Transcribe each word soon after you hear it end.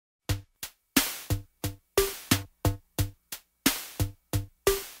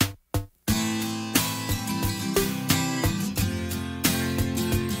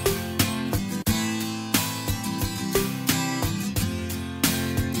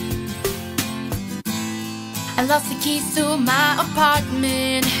I lost the keys to my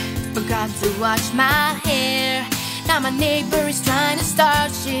apartment, forgot to wash my hair. Now my neighbor is trying to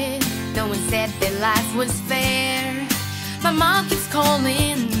start shit. No one said that life was fair. My mom keeps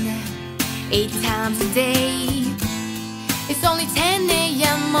calling 8 times a day. It's only 10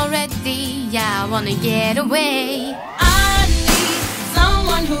 a.m. already. Yeah, I wanna get away. I need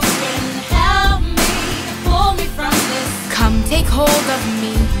someone who can help me, pull me from this. Come take hold of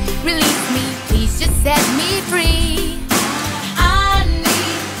me, release me, please just set me free. I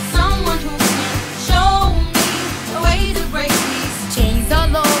need someone who can show me the way to break these chains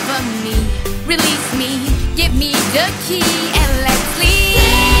all over me. Release me, give me the key, and let's leave.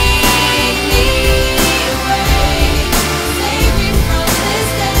 Take me away, save me from this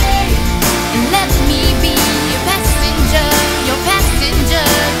day, and let me be your passenger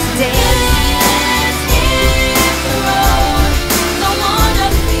today. Let's hit the road, don't wanna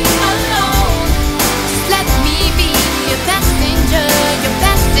be alone. Just let me be your passenger today. Your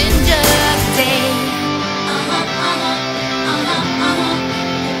passenger.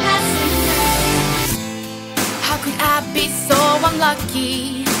 How could I be so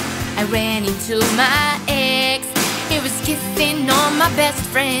unlucky? I ran into my ex. He was kissing on my best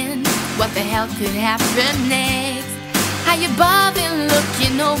friend. What the hell could happen next? High above and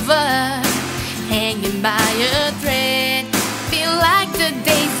looking over, hanging by a thread. Feel like the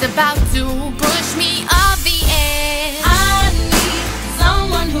day's about to push me off the edge. I need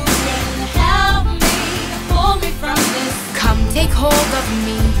someone who can help me, pull me from this. Come take hold of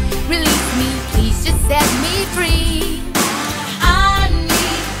me, release me, please just set me free. I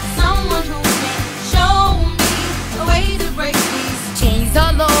need someone who can show me the way to break these Chains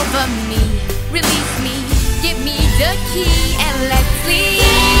all over me, release me, give me the key, and let's leave.